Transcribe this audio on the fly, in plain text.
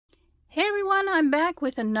everyone, I'm back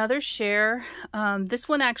with another share. This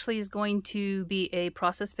one actually is going to be a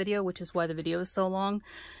process video, which is why the video is so long.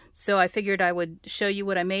 So I figured I would show you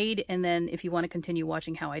what I made, and then if you want to continue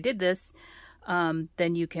watching how I did this,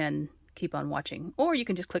 then you can keep on watching, or you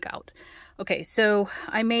can just click out. Okay, so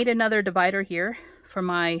I made another divider here for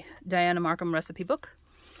my Diana Markham recipe book.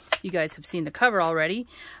 You guys have seen the cover already.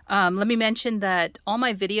 Let me mention that all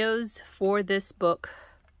my videos for this book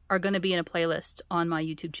are going to be in a playlist on my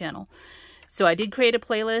YouTube channel. So I did create a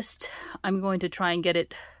playlist. I'm going to try and get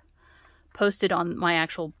it posted on my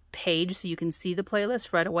actual page so you can see the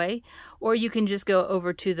playlist right away. Or you can just go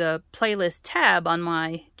over to the playlist tab on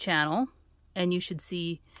my channel and you should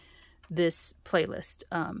see this playlist.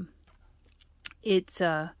 It's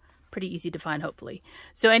pretty easy to find, hopefully.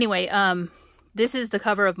 So anyway, this is the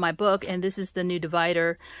cover of my book, and this is the new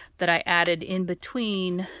divider that I added in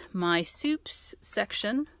between my soups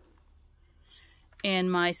section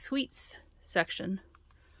and my sweets section.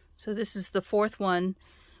 So this is the fourth one.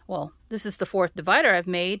 Well, this is the fourth divider I've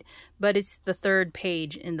made, but it's the third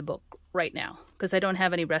page in the book right now because I don't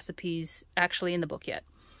have any recipes actually in the book yet.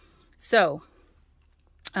 So,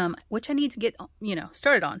 which I need to get,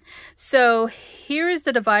 started on. So here is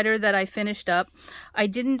the divider that I finished up. I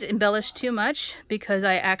didn't embellish too much because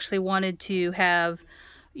I actually wanted to have,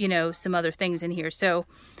 some other things in here. So,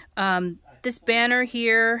 this banner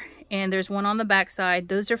here, and there's one on the back side.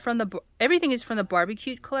 Those are from everything is from the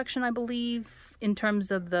barbecue collection, I believe, in terms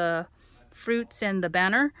of the fruits and the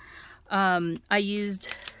banner. I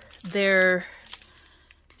used their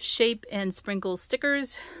shape and sprinkle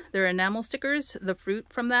stickers. They're enamel stickers, the fruit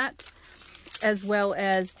from that, as well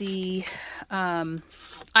as the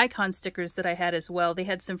icon stickers that I had as well. They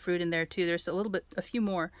had some fruit in there too. There's a few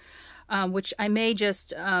more, which I may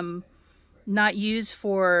just not use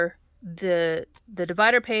for the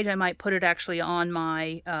divider page. I might put it actually on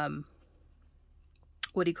my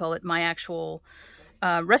my actual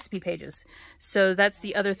recipe pages. So that's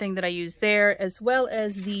the other thing that I use there, as well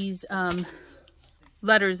as these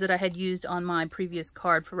letters that I had used on my previous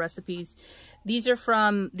card for recipes. These are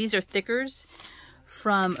thickers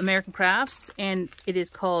from American Crafts, and it is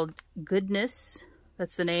called Goodness.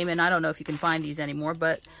 That's the name, and I don't know if you can find these anymore,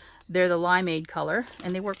 but they're the limeade color,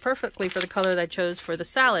 and they work perfectly for the color that I chose for the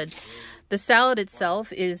salad. The salad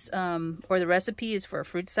itself is, or the recipe is for a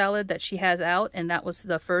fruit salad that she has out, and that was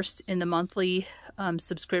the first in the monthly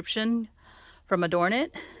subscription from Adorn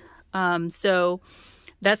It. So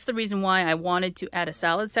that's the reason why I wanted to add a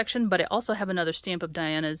salad section, but I also have another stamp of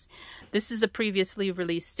Diana's. This is a previously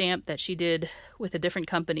released stamp that she did with a different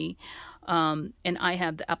company, and I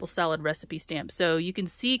have the apple salad recipe stamp. So you can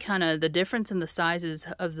see kind of the difference in the sizes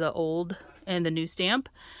of the old and the new stamp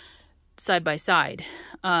side by side.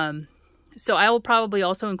 So I will probably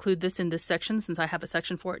also include this in this section since I have a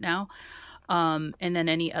section for it now, and then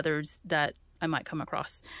any others that I might come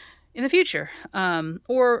across in the future,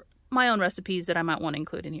 or my own recipes that I might want to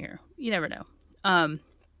include in here. You never know.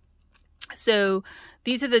 So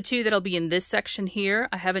these are the two that'll be in this section here.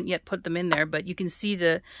 I haven't yet put them in there, but you can see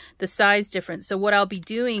the size difference. So what I'll be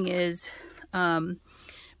doing is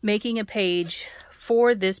making a page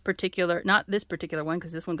for this particular, not this particular one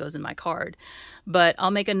because this one goes in my card, but I'll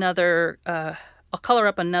make another, I'll color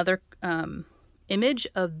up another image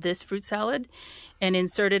of this fruit salad and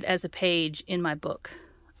insert it as a page in my book.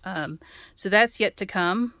 So that's yet to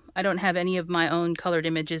come. I don't have any of my own colored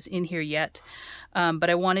images in here yet, but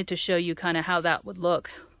I wanted to show you kind of how that would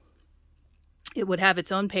look. It would have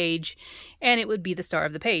its own page, and it would be the star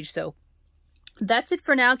of the page. So that's it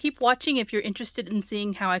for now. Keep watching if you're interested in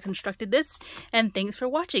seeing how I constructed this, and thanks for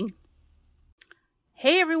watching.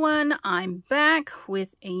 Hey everyone, I'm back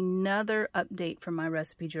with another update from my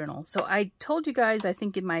recipe journal. So I told you guys, I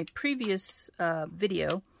think in my previous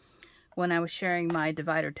video, when I was sharing my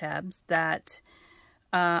divider tabs, that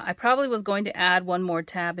I probably was going to add one more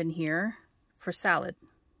tab in here for salad.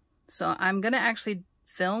 So I'm going to actually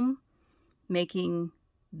film making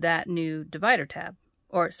that new divider tab,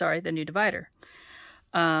 or sorry, the new divider.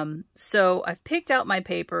 So I've picked out my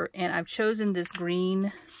paper and I've chosen this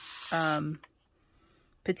green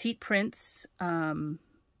Petite Prince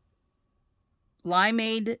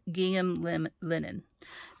limeade gingham linen.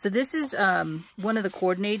 So this is one of the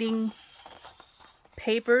coordinating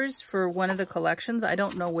papers for one of the collections. I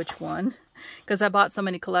don't know which one because I bought so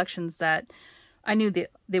many collections that I knew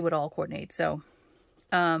they would all coordinate. So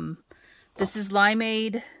this is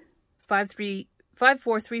limeade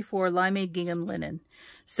 5434 limeade gingham linen.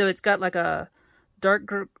 So it's got like a dark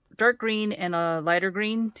green and a lighter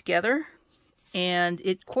green together, and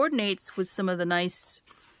it coordinates with some of the nice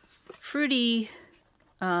fruity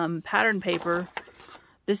pattern paper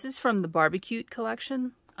This is from the Barbecue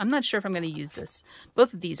collection. I'm not sure if I'm going to use this.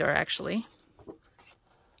 Both of these are actually.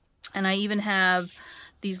 And I even have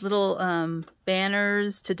these little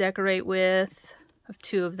banners to decorate with. I have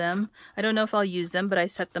 2 of them. I don't know if I'll use them, but I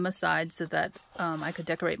set them aside so that I could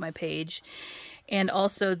decorate my page. And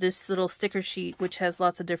also this little sticker sheet, which has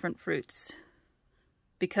lots of different fruits.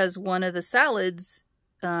 Because one of the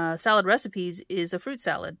salad recipes is a fruit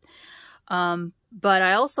salad. But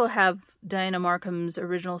I also have Diana Markham's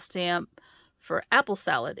original stamp for apple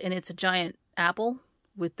salad, and it's a giant apple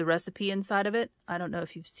with the recipe inside of it. I don't know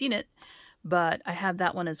if you've seen it, but I have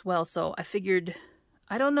that one as well. So I figured,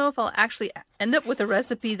 I don't know if I'll actually end up with a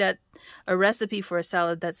recipe for a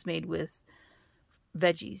salad that's made with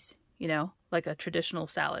veggies, you know, like a traditional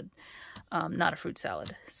salad, not a fruit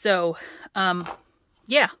salad. So,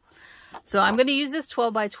 yeah. So I'm going to use this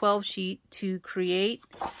 12 by 12 sheet to create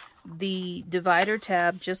the divider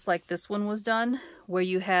tab, just like this one was done, where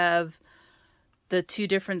you have the 2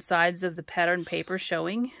 different sides of the pattern paper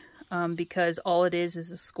showing, because all it is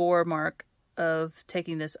a score mark of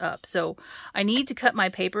taking this up. So I need to cut my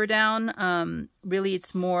paper down. Really,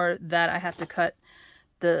 it's more that I have to cut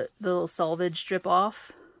the little selvage strip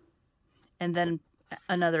off and then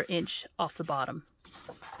another inch off the bottom,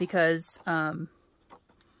 because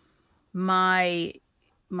my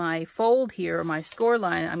fold here, or my score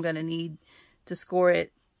line, I'm going to need to score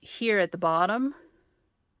it here at the bottom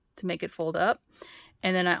to make it fold up.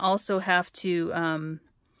 And then I also have to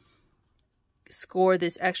score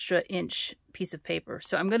this extra inch piece of paper.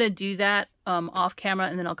 So I'm going to do that off camera,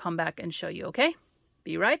 and then I'll come back and show you, okay?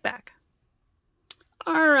 Be right back.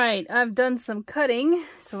 All right, I've done some cutting,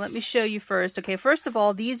 so let me show you first. Okay, first of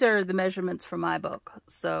all, these are the measurements for my book.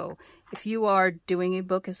 So if you are doing a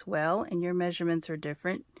book as well and your measurements are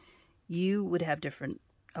different, you would have different,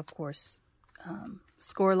 of course,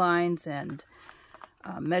 score lines and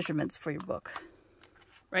measurements for your book,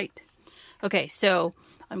 right? Okay, so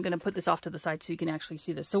I'm going to put this off to the side so you can actually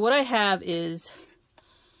see this. So what I have is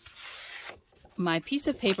my piece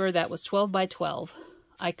of paper that was 12 by 12.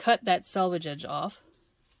 I cut that selvage edge off.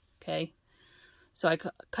 Okay, so I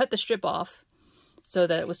cut the strip off so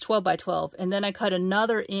that it was 12 by 12, and then I cut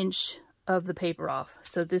another inch of the paper off.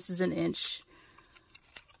 So this is an inch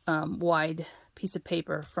wide piece of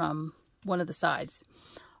paper from one of the sides.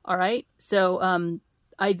 All right, so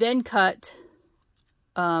I then cut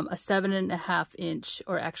a 7.5 inch,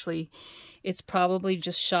 or actually it's probably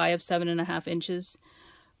just shy of 7.5 inches.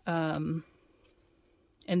 And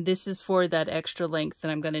this is for that extra length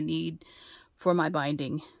that I'm going to need for my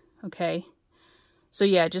binding. Okay, so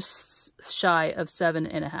yeah, just shy of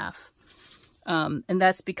 7.5. And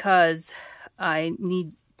that's because I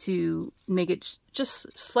need to make it just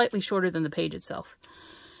slightly shorter than the page itself.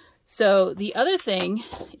 So the other thing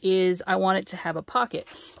is I want it to have a pocket.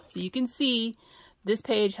 So you can see this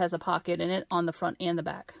page has a pocket in it on the front and the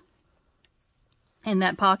back. And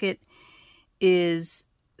that pocket is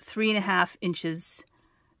 3.5 inches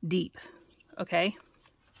deep. Okay.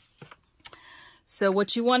 So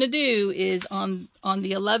what you want to do is on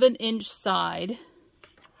the 11-inch side,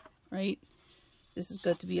 right? This is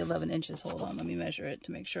got to be 11 inches. Hold on, let me measure it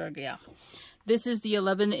to make sure. Yeah. This is the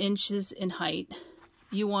 11 inches in height.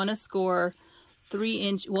 You want to score 3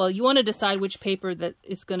 inch. Well, you want to decide which paper that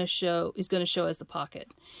is going to show as the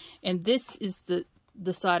pocket. And this is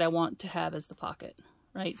the side I want to have as the pocket,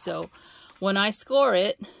 right? So when I score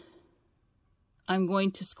it, I'm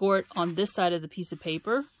going to score it on this side of the piece of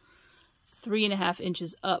paper, 3.5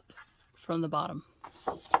 inches up from the bottom.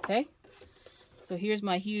 Okay, so here's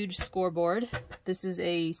my huge scoreboard. This is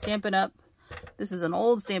a Stampin' Up. This is an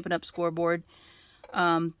old Stampin' Up scoreboard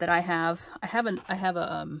that I have. I have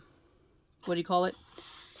a what do you call it?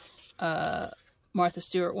 Martha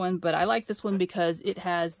Stewart one, but I like this one because it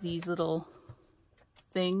has these little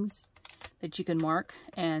things that you can mark,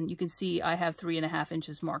 and you can see I have 3.5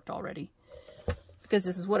 inches marked already, because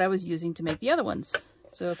this is what I was using to make the other ones.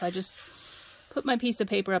 So if I just put my piece of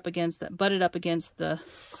paper up against that, butt it up against the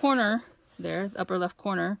corner there, the upper left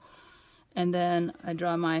corner, and then I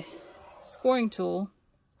draw my scoring tool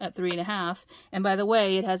at 3.5. And by the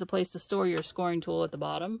way, it has a place to store your scoring tool at the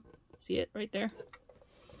bottom. See it right there?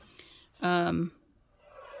 I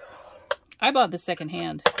bought this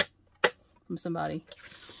secondhand from somebody.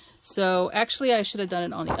 So actually I should have done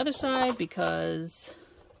it on the other side, because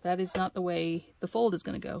that is not the way the fold is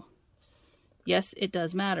going to go. Yes, it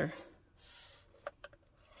does matter.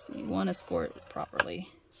 So you want to score it properly.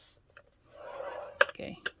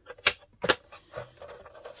 Okay.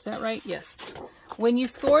 Is that right? Yes. When you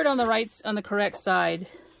score it on the correct side,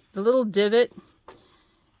 the little divot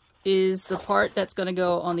is the part that's going to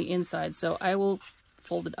go on the inside. So I will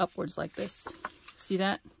folded upwards like this. See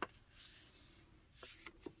that?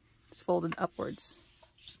 It's folded upwards.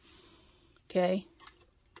 Okay,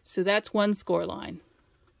 so that's one score line.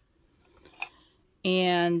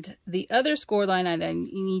 And the other score line I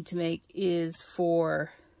need to make is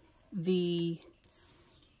for the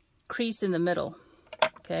crease in the middle.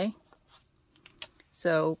 Okay,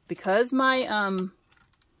 so because my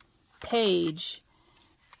page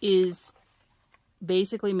is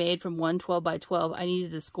basically made from 112 by 12, I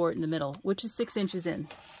needed to score it in the middle, which is 6 inches in.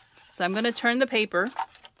 So I'm going to turn the paper.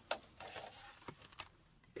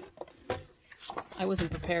 I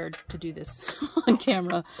wasn't prepared to do this on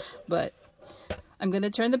camera, but I'm going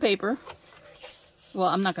to turn the paper. Well,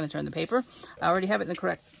 I'm not going to turn the paper. I already have it in the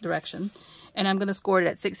correct direction. And I'm going to score it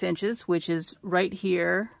at 6 inches, which is right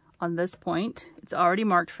here on this point. It's already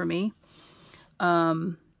marked for me.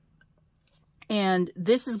 And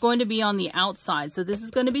this is going to be on the outside. So this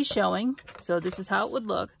is going to be showing. So this is how it would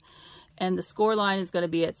look. And the score line is going to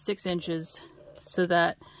be at 6 inches so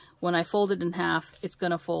that when I fold it in half, it's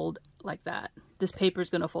going to fold like that. This paper is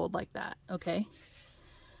going to fold like that, okay?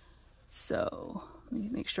 So let me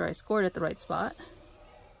make sure I scored at the right spot.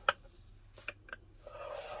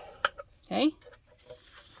 Okay.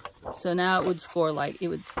 So now it would score like, it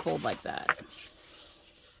would fold like that.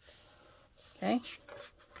 Okay.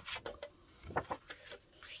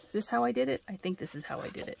 Is this how I did it? I think this is how I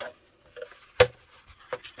did it.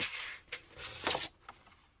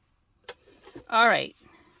 All right.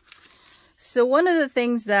 So one of the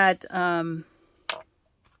things that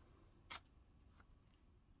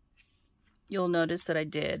you'll notice that I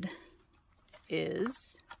did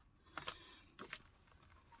is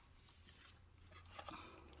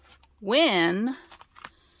when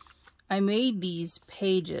I made these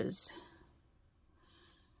pages,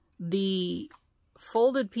 the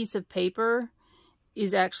folded piece of paper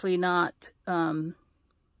is actually not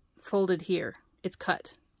folded here. It's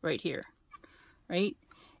cut right here, right?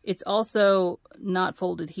 It's also not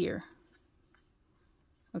folded here.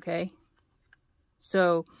 Okay,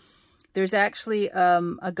 so there's actually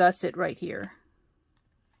a gusset right here.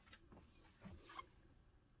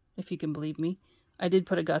 If you can believe me, I did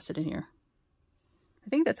put a gusset in here. I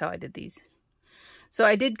think that's how I did these. So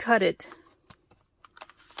I did cut it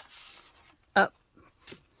up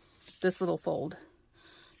this little fold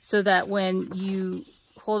so that when you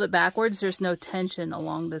hold it backwards, there's no tension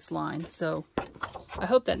along this line. So I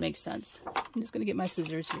hope that makes sense. I'm just going to get my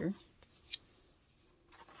scissors here.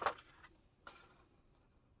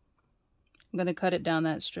 I'm going to cut it down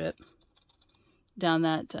that strip, down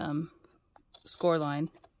that score line.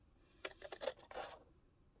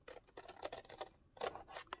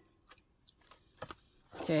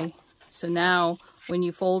 Okay, so now when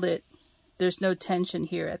you fold it, there's no tension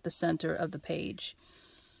here at the center of the page.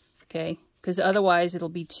 Okay, because otherwise it'll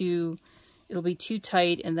be too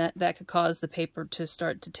tight, and that could cause the paper to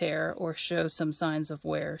start to tear or show some signs of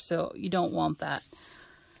wear. So you don't want that.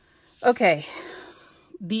 Okay.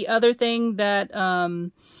 The other thing that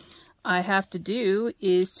I have to do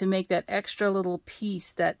is to make that extra little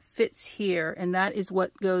piece that fits here, and that is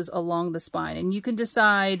what goes along the spine. And you can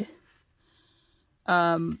decide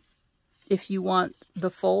if you want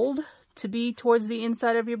the fold to be towards the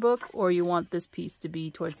inside of your book, or you want this piece to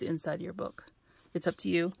be towards the inside of your book. It's up to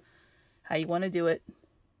you how you want to do it.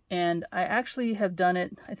 And I actually have done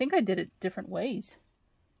it, I think I did it different ways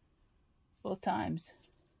both times.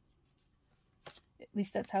 At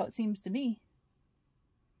least that's how it seems to me.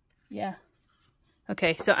 Yeah.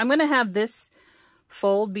 Okay, so I'm going to have this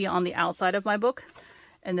fold be on the outside of my book,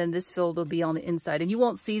 and then this fold will be on the inside. And you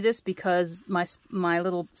won't see this because my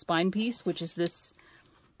little spine piece, which is this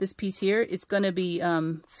piece here, it's going to be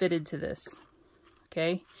fitted to this.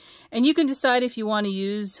 Okay, and you can decide if you want to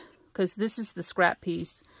use, because this is the scrap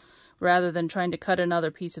piece, rather than trying to cut another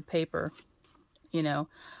piece of paper. You know,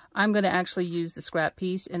 I'm going to actually use the scrap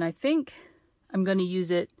piece, and I think I'm going to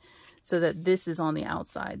use it so that this is on the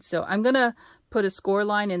outside. So I'm going to put a score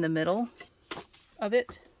line in the middle of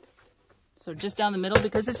it. So just down the middle,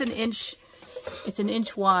 because it's an inch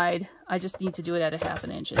wide. I just need to do it at a 1/2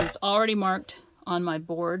 inch. And it's already marked on my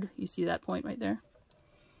board. You see that point right there?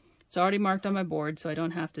 It's already marked on my board, so I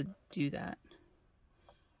don't have to do that.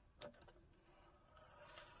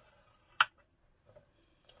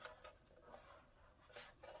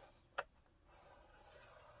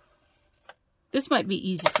 This might be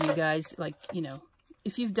easy for you guys, like, you know,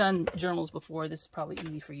 if you've done journals before, this is probably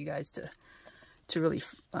easy for you guys to really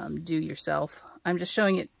do yourself. I'm just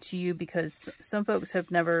showing it to you because some folks have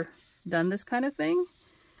never done this kind of thing.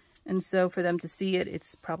 And so for them to see it,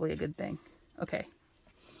 it's probably a good thing. Okay.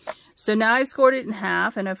 So now I've scored it in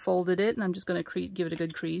half and I've folded it, and I'm just going to give it a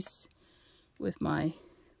good crease with my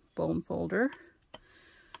bone folder.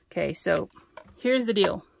 Okay, so here's the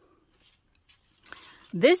deal.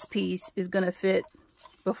 This piece is going to fit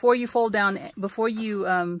before you fold down, before you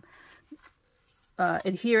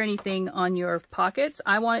adhere anything on your pockets.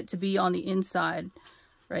 I want it to be on the inside,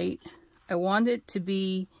 right? I want it to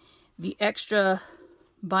be the extra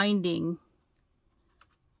binding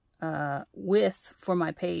width for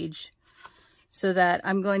my page, so that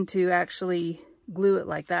I'm going to actually glue it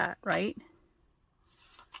like that, right?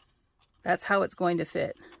 That's how it's going to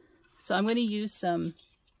fit. So I'm going to use some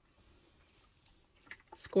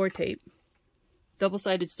score tape,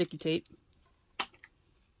 double-sided sticky tape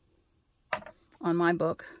on my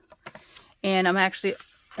book. And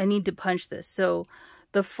I need to punch this. So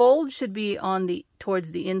the fold should be on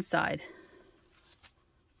towards the inside.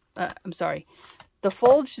 I'm sorry. The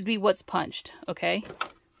fold should be what's punched, okay?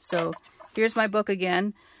 So here's my book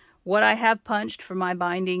again. What I have punched for my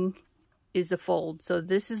binding is the fold. So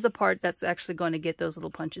this is the part that's actually going to get those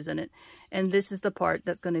little punches in it. And this is the part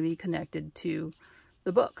that's going to be connected to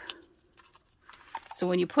the book. So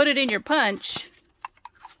when you put it in your punch,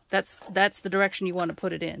 that's the direction you want to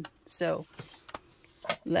put it in. So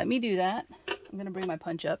let me do that. I'm going to bring my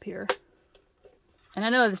punch up here. And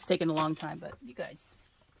I know this is taking a long time, but you guys,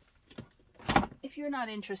 if you're not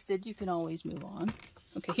interested, you can always move on.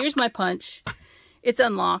 Okay, here's my punch. It's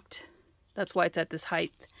unlocked. That's why it's at this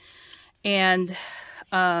height. And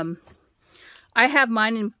I have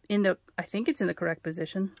mine in the, I think it's in the correct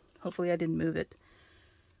position. Hopefully I didn't move it.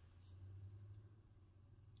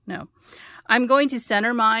 No. I'm going to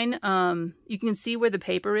center mine. You can see where the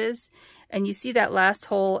paper is, and you see that last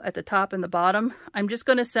hole at the top and the bottom. I'm just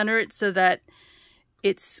going to center it so that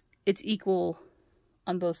it's equal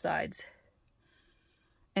on both sides.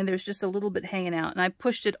 And there's just a little bit hanging out. And I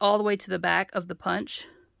pushed it all the way to the back of the punch.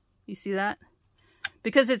 You see that?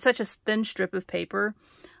 Because it's such a thin strip of paper,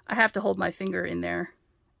 I have to hold my finger in there.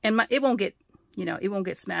 And it won't get, you know, it won't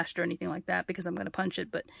get smashed or anything like that because I'm going to punch it.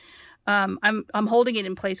 But I'm holding it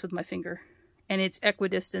in place with my finger. And it's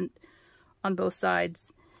equidistant on both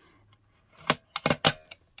sides.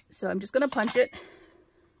 So I'm just going to punch it.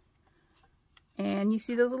 And you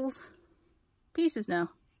see those little pieces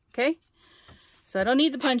now. Okay? So I don't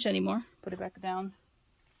need the punch anymore. Put it back down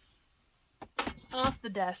off the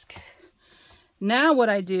desk. Now what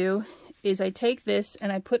I do is I take this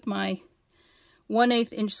and I put my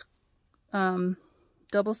 1/8 inch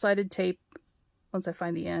double-sided tape, once I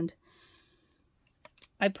find the end.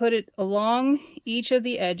 I put it along each of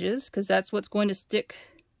the edges because that's what's going to stick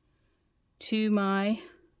to my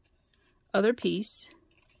other piece.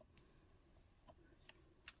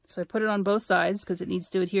 So I put it on both sides because it needs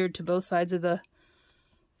to adhere to both sides of the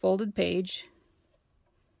folded page.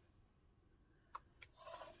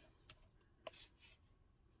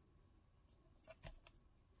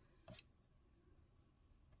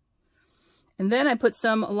 And then I put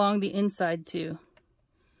some along the inside too,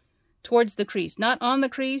 towards the crease. Not on the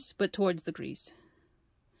crease, but towards the crease.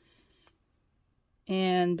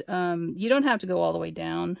 And you don't have to go all the way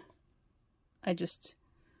down. I just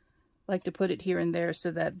like to put it here and there so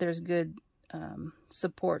that there's good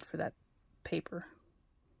support for that paper.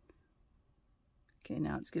 Okay,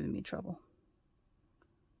 now it's giving me trouble.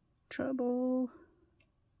 Trouble.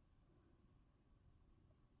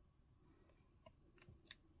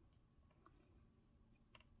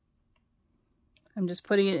 I'm just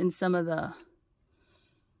putting it in some of the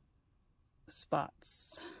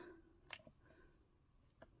spots.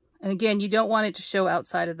 And again, you don't want it to show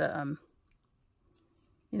outside of the,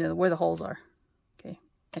 you know, where the holes are. Okay,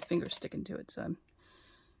 my finger's sticking to it, so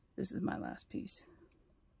this is my last piece.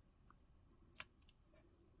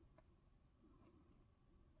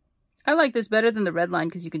 I like this better than the red line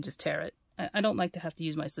because you can just tear it. I don't like to have to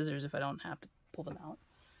use my scissors if I don't have to pull them out.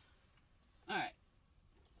 All right.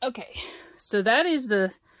 Okay, so that is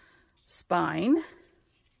the spine.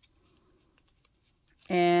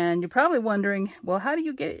 And you're probably wondering, well, how do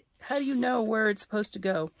you know where it's supposed to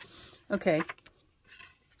go? Okay,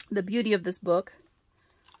 the beauty of this book,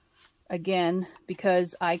 again,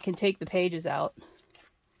 because I can take the pages out,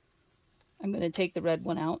 I'm going to take the red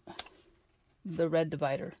one out, the red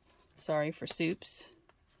divider. Sorry for soups.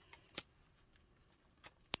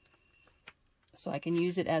 So I can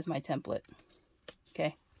use it as my template.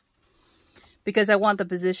 Okay. Because I want the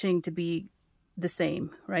positioning to be the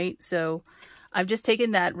same, right? So I've just taken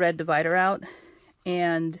that red divider out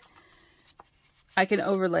and I can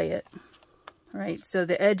overlay it, right? So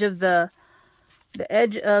the edge of the,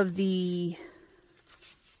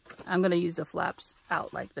 I'm going to use the flaps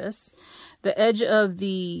out like this. the edge of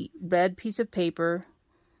the red piece of paper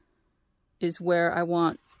is where I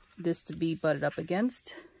want this to be butted up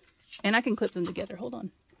against. And I can clip them together. Hold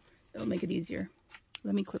on. That'll make it easier.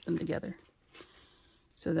 Let me clip them together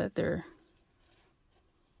so that they're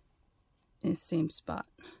in the same spot.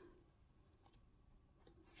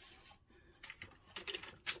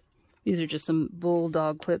 These are just some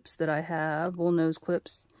bulldog clips that I have, bull nose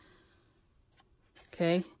clips.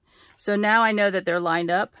 Okay, so now I know that they're lined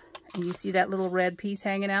up, and you see that little red piece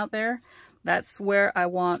hanging out there? That's where I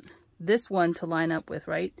want this one to line up with,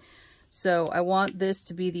 right? So I want this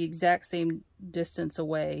to be the exact same distance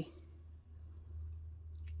away,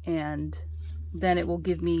 and then it will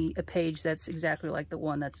give me a page that's exactly like the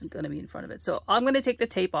one that's going to be in front of it. So I'm going to take the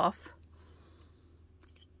tape off.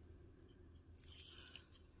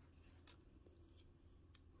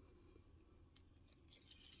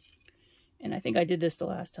 And I think I did this the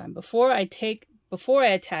last time. Before I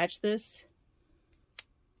attach this,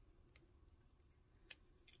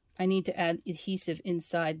 I need to add adhesive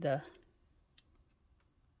inside the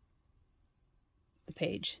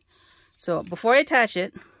page. So before I attach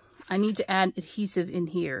it, I need to add adhesive in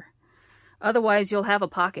here. Otherwise, you'll have a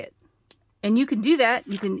pocket. And you can do that.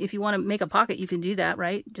 You can, if you want to make a pocket, you can do that,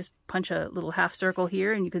 right? Just punch a little half circle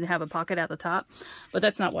here and you can have a pocket at the top. But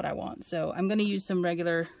that's not what I want. So I'm going to use some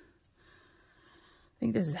regular, I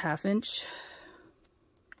think this is 1/2 inch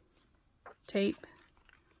tape,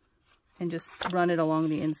 and just run it along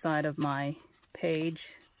the inside of my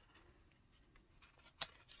page.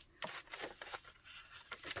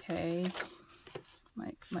 Okay,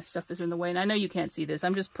 my stuff is in the way, and I know you can't see this.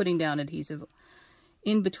 I'm just putting down adhesive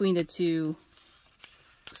in between the two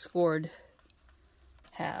scored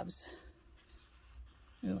halves.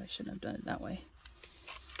 Oh, I shouldn't have done it that way.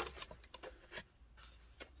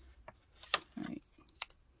 All right,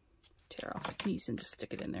 tear off a piece and just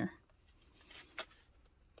stick it in there.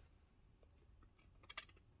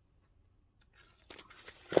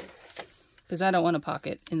 Because I don't want a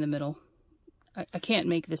pocket in the middle. I can't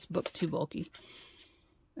make this book too bulky.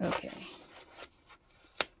 Okay.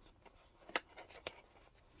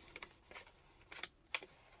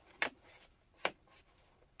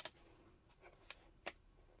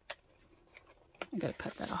 I gotta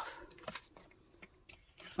cut that off.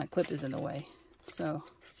 My clip is in the way. So,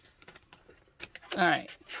 all right.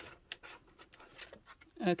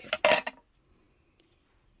 Okay.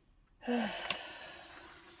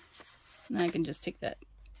 Now I can just take that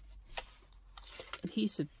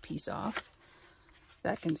adhesive piece off.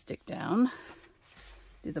 That can stick down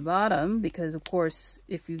to the bottom, because of course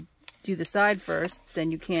if you do the side first,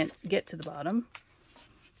 then you can't get to the bottom.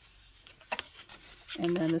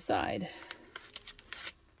 And then the side.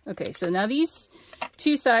 Okay, so now these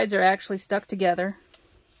two sides are actually stuck together.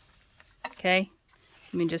 Okay,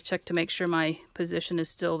 let me just check to make sure my position is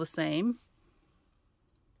still the same.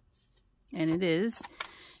 And it is.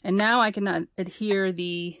 And now I can adhere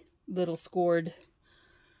the little scored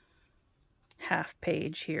half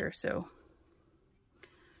page here. So,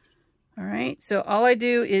 all right. So all I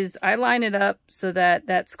do is I line it up so that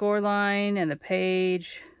that score line and the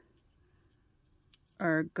page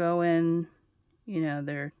are going, you know,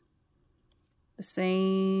 they're the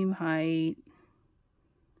same height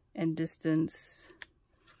and distance.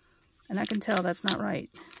 And I can tell that's not right.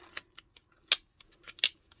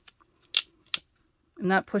 I'm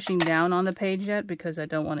not pushing down on the page yet because I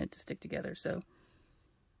don't want it to stick together. So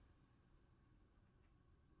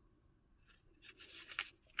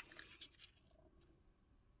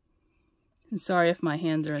I'm sorry if my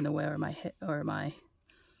hands are in the way, or my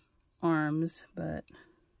arms, but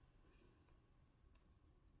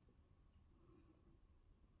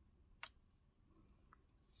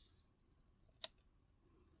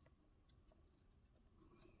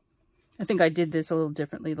I think I did this a little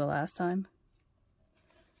differently the last time.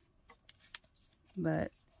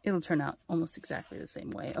 But it'll turn out almost exactly the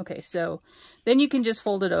same way. Okay, so then you can just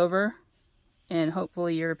fold it over, and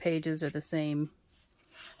hopefully your pages are the same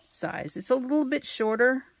size. It's a little bit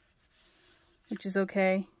shorter, which is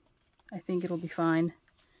okay. I think it'll be fine.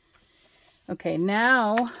 Okay,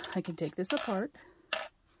 now I can take this apart,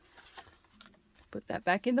 put that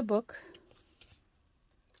back in the book.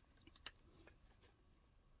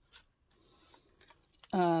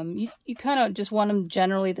 You kind of just want them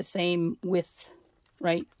generally the same width,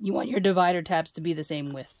 right? You want your divider tabs to be the same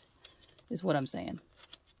width, is what I'm saying.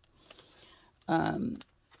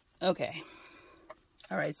 Okay.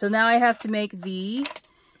 All right, so now I have to make the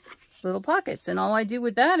little pockets, and all I do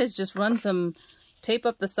with that is just run some tape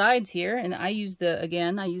up the sides here, and I use the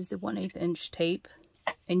 1/8 inch tape,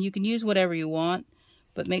 and you can use whatever you want,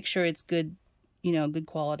 but make sure it's good, you know, good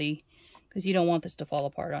quality. because you don't want this to fall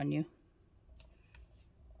apart on you.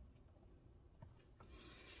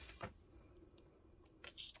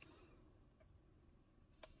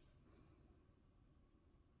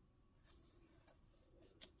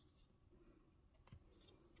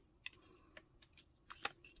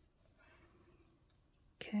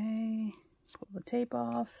 Okay, pull the tape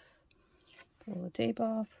off, pull the tape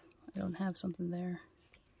off. I don't have something there.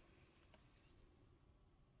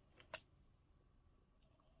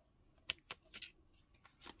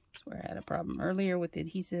 That's where I had a problem earlier with the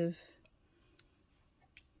adhesive.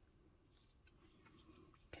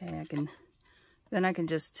 Okay, I can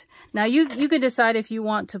just, now you can decide if you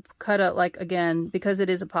want to cut a, like, again, because it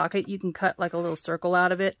is a pocket, you can cut like a little circle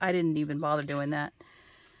out of it. I didn't even bother doing that.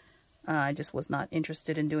 I just was not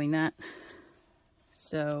interested in doing that.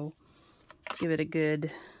 So give it a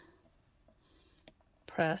good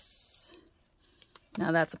press.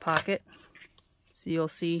 Now that's a pocket. So you'll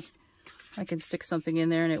see I can stick something in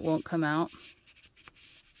there and it won't come out.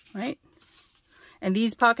 Right? And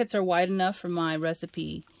these pockets are wide enough for my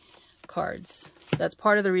recipe cards. That's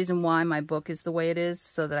part of the reason why my book is the way it is,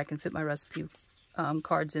 so that I can fit my recipe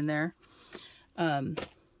cards in there.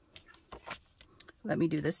 Let me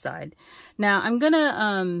do this side. Now I'm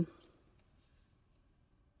gonna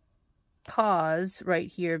pause right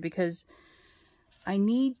here because I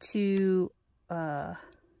need to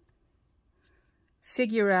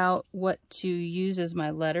figure out what to use as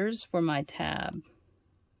my letters for my tab.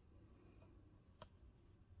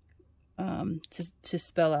 To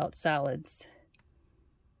spell out salads.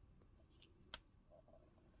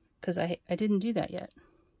 Because I didn't do that yet.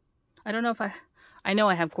 I don't know if I know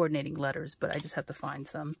I have coordinating letters, but I just have to find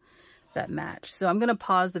some that match. So I'm going to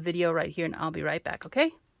pause the video right here and I'll be right back,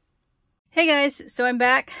 okay? Hey guys, so I'm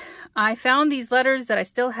back. I found these letters that I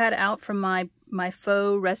still had out from my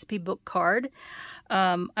faux recipe book card.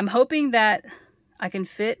 I'm hoping that I can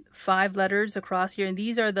fit 5 letters across here, and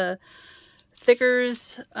these are the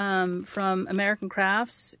thickers from American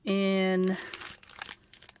Crafts in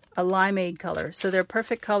a limeade color. So they're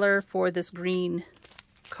perfect color for this green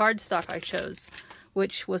cardstock I chose,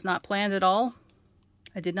 which was not planned at all.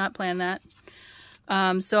 I did not plan that.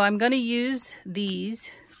 So I'm going to use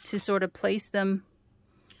these to sort of place them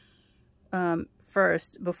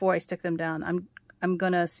first before I stick them down. I'm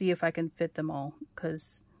going to see if I can fit them all,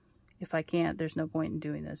 because if I can't, there's no point in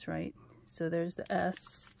doing this, right? So there's the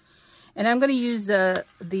S. And I'm going to use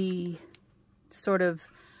the sort of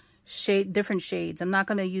different shades. I'm not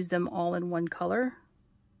going to use them all in one color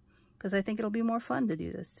because I think it'll be more fun to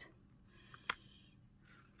do this.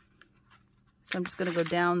 So I'm just going to go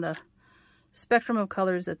down the spectrum of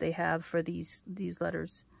colors that they have for these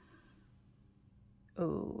letters.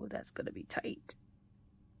 Oh, that's going to be tight.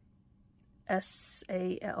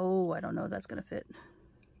 S-A-L. Oh, I don't know if that's going to fit.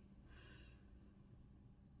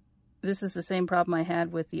 This is the same problem I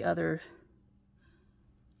had with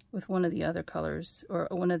one of the other colors, or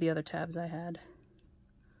one of the other tabs I had,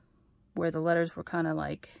 where the letters were kind of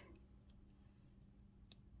like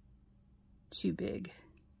too big.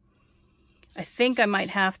 I think I might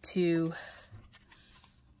have to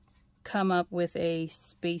come up with a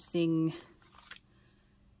spacing.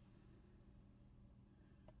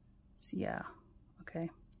 So yeah, okay.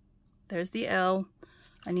 There's the L.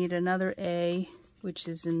 I need another A, which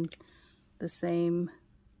is in the same.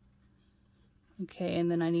 Okay, and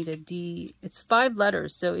then I need a D. It's 5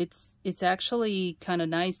 letters, so it's actually kind of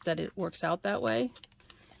nice that it works out that way.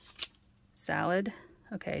 Salad.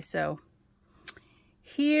 Okay, so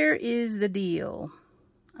here is the deal.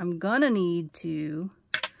 I'm gonna need to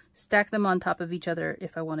stack them on top of each other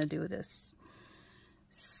if I want to do this.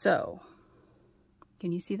 So,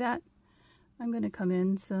 can you see that? I'm gonna come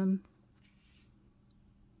in some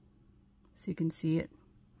so you can see it.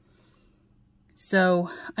 So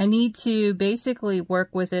I need to basically work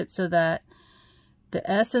with it so that the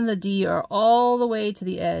S and the D are all the way to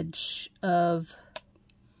the edge of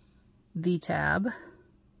the tab.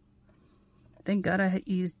 Thank God I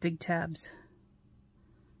used big tabs.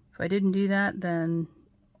 If I didn't do that, then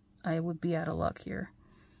I would be out of luck here.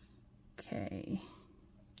 Okay.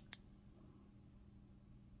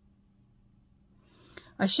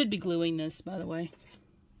 I should be gluing this, by the way.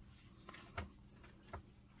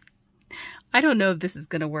 I don't know if this is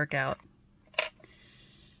going to work out.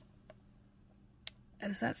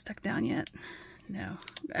 Is that stuck down yet? No.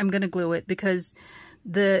 I'm going to glue it because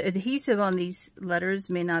the adhesive on these letters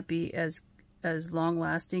may not be as long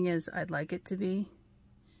lasting as I'd like it to be.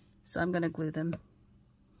 So I'm going to glue them.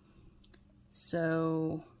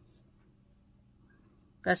 So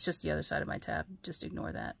that's just the other side of my tab. Just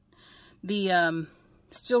ignore that. The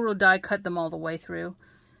steel rule die cut them all the way through.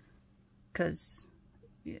 because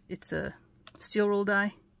it's a steel rule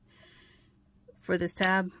die for this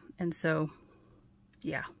tab. And so,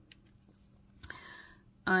 yeah.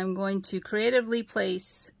 I'm going to creatively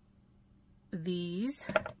place these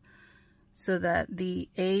so that the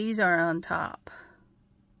A's are on top.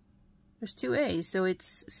 There's two A's, so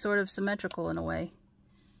it's sort of symmetrical in a way.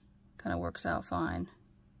 Kind of works out fine.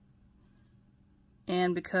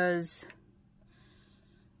 And because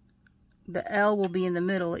the L will be in the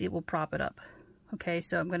middle, it will prop it up. Okay,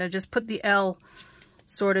 so I'm going to just put the L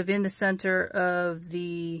sort of in the center of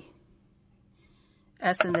the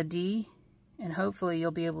S and the D, and hopefully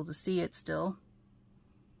you'll be able to see it still.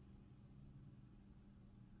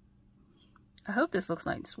 I hope this looks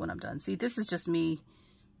nice when I'm done. See, this is just me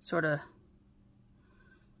sort of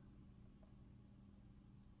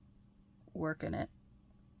working it.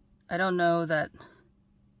 I don't know that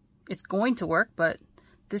it's going to work, but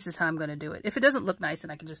this is how I'm going to do it. If it doesn't look nice,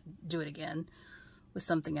 then I can just do it again with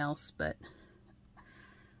something else, but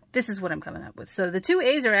this is what I'm coming up with. So the two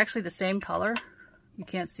A's are actually the same color. You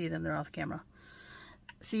can't see them, they're off camera.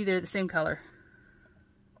 See, they're the same color.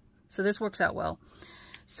 So this works out well.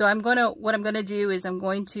 So what I'm gonna do is I'm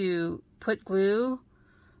going to put glue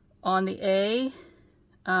on the A,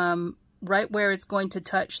 right where it's going to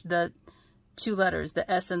touch the two letters, the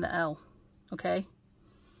S and the L, okay?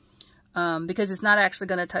 Because it's not actually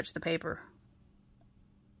gonna touch the paper,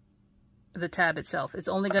 the tab itself. It's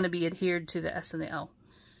only gonna be adhered to the S and the L.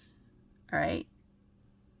 All right.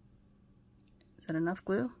 Is that enough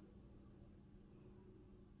glue?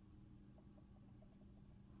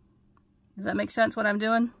 Does that make sense what I'm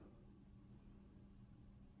doing?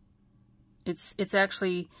 It's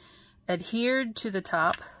actually adhered to the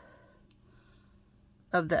top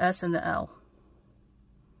of the S and the L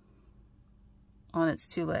on its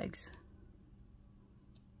two legs.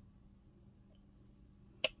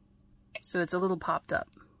 So it's a little popped up.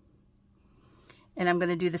 And I'm going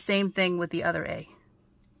to do the same thing with the other A.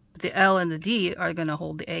 The L and the D are going to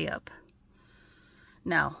hold the A up.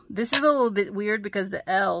 Now, this is a little bit weird because the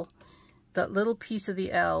L, that little piece of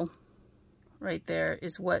the L right there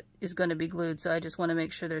is what is going to be glued. So I just want to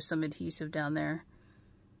make sure there's some adhesive down there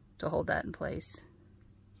to hold that in place.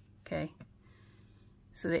 Okay.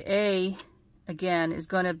 So the A, again, is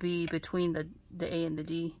going to be between the A and the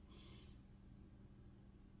D.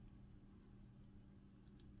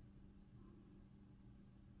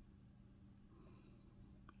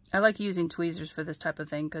 I like using tweezers for this type of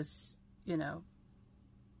thing because, you know,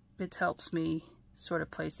 it helps me sort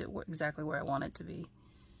of place it exactly where I want it to be.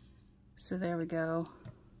 So there we go.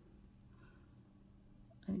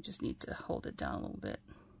 I just need to hold it down a little bit.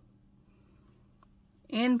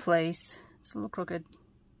 In place. It's a little crooked.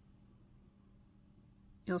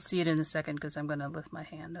 You'll see it in a second because I'm going to lift my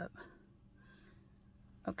hand up.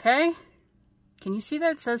 Okay. Can you see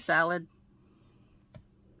that it says salad?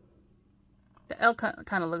 The L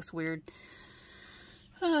kind of looks weird.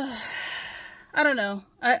 I don't know.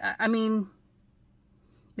 I mean,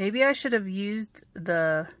 maybe I should have used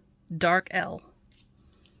the dark L.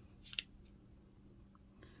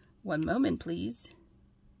 One moment, please.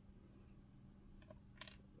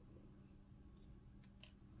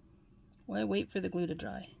 Why wait for the glue to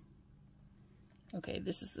dry? Okay,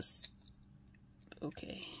 this is this.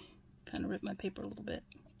 Okay, kind of ripped my paper a little bit.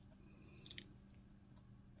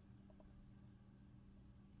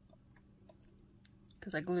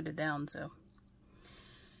 Because I glued it down, so.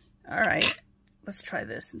 Alright, let's try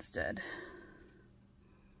this instead.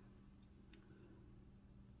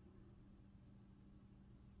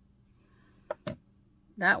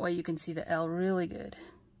 That way you can see the L really good.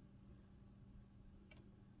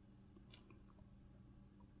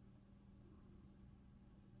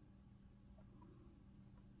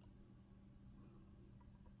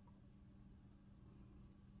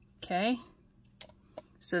 Okay,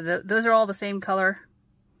 so those are all the same color.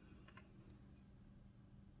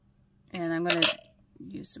 And I'm going to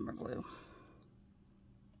use some more glue.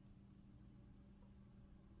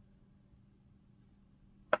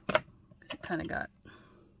 Because it kind of got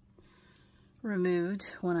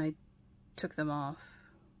removed when I took them off.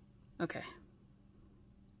 Okay.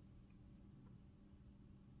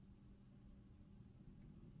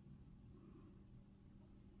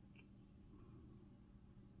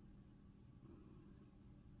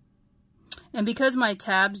 And because my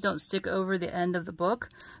tabs don't stick over the end of the book,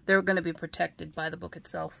 they're going to be protected by the book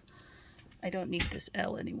itself. I don't need this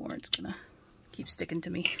L anymore. It's going to keep sticking to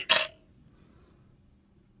me.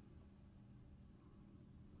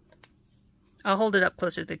 I'll hold it up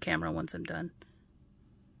closer to the camera once I'm done.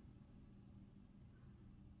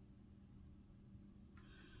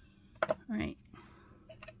 All right.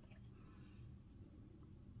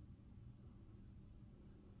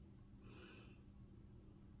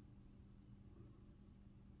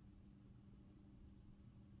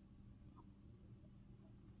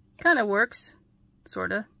 Kind of works,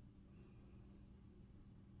 sort of.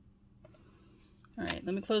 All right,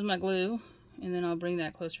 let me close my glue, and then I'll bring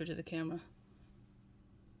that closer to the camera.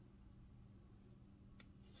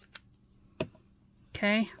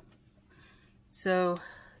 Okay, so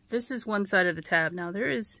this is one side of the tab. Now there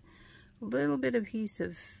is a little bit of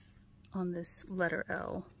adhesive on this letter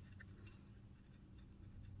L.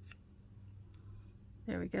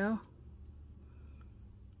 There we go.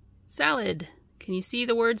 Salad. Can you see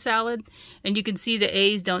the word salad? And you can see the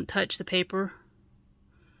A's don't touch the paper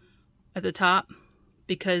at the top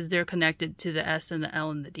because they're connected to the S and the L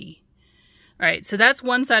and the D. All right, so that's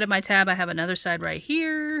one side of my tab. I have another side right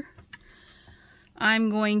here. I'm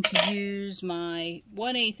going to use my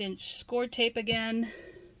 1/8 inch score tape again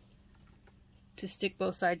to stick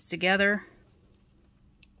both sides together.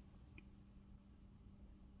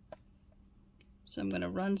 So I'm going to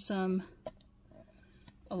run some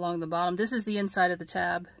along the bottom. This is the inside of the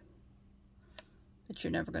tab that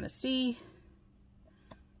you're never going to see.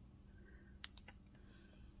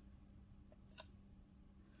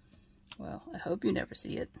 Well, I hope you never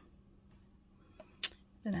see it.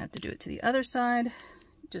 Then I have to do it to the other side.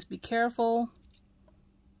 Just be careful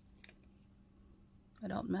I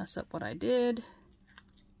don't mess up what I did.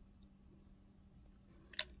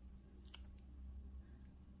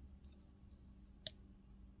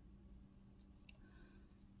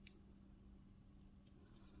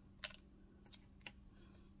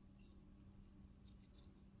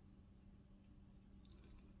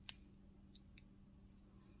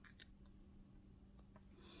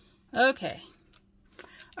 Okay.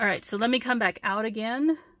 All right, so let me come back out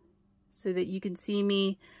again so that you can see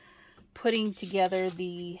me putting together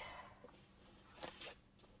the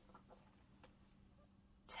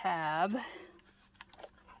tab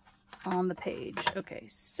on the page. Okay,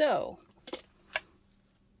 so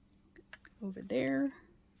over there.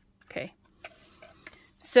 Okay.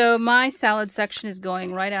 So my salad section is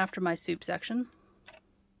going right after my soup section.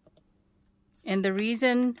 And the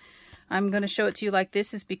reason I'm going to show it to you like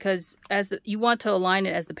this is because you want to align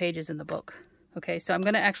it as the pages in the book. Okay, so I'm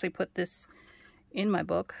going to actually put this in my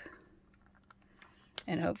book.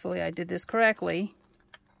 And hopefully I did this correctly.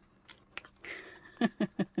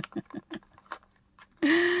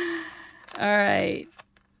 Alright.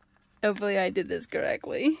 Hopefully I did this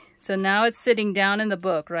correctly. So now it's sitting down in the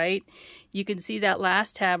book, right? You can see that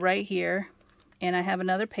last tab right here. And I have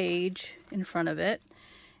another page in front of it.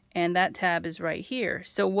 And that tab is right here.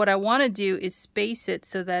 So what I want to do is space it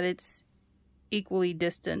so that it's equally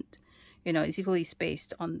distant. You know, it's equally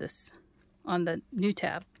spaced on this, on the new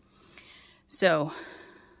tab. So,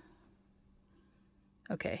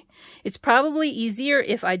 okay. It's probably easier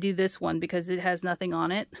if I do this one because it has nothing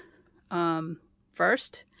on it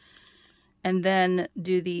first. And then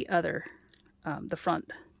do the other, the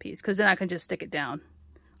front piece. Because then I can just stick it down.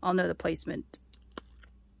 I'll know the placement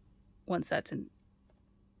once that's in.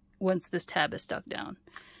 Once this tab is stuck down.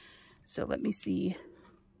 So let me see.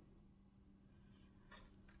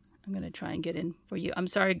 I'm going to try and get in for you. I'm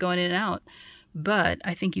sorry going in and out, but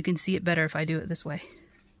I think you can see it better if I do it this way.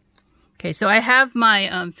 Okay, so I have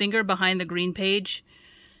my finger behind the green page.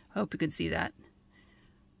 I hope you can see that.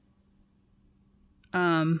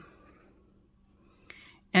 And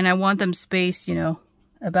I want them spaced, you know,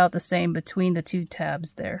 about the same between the two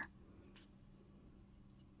tabs there.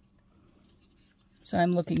 So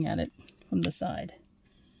I'm looking at it from the side.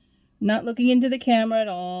 Not looking into the camera at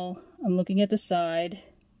all. I'm looking at the side.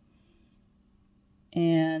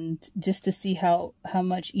 And just to see how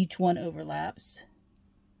much each one overlaps.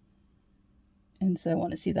 And so I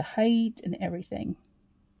want to see the height and everything.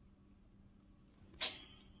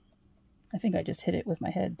 I think I just hit it with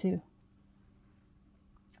my head too.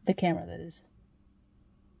 The camera, that is.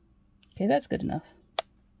 Okay, that's good enough.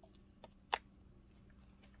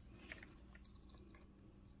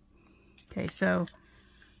 Okay, so,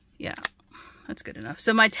 yeah, that's good enough.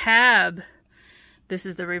 So my tab, this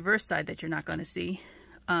is the reverse side that you're not going to see.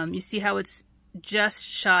 You see how it's just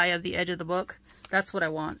shy of the edge of the book? That's what I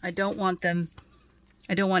want. I don't want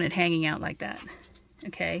it hanging out like that.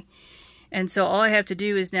 Okay, and so all I have to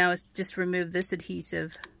do is now is just remove this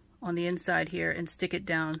adhesive on the inside here and stick it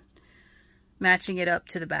down, matching it up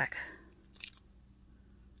to the back.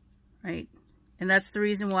 Right? And that's the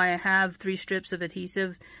reason why I have 3 strips of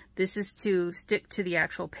adhesive. This is to stick to the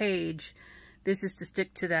actual page. This is to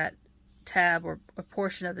stick to that tab or a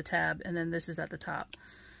portion of the tab. And then this is at the top.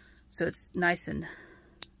 So it's nice and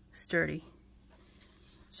sturdy.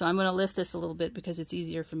 So I'm going to lift this a little bit because it's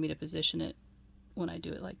easier for me to position it when I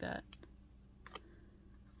do it like that.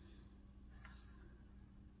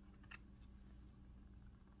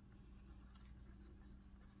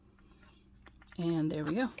 And there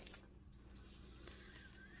we go.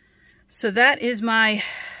 So that is my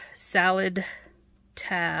salad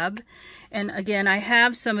tab. And again, I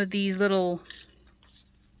have some of these little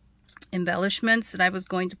embellishments that I was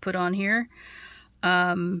going to put on here.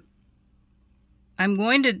 I'm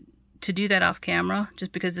going to do that off camera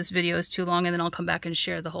just because this video is too long, and then I'll come back and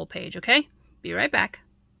share the whole page, okay? Be right back.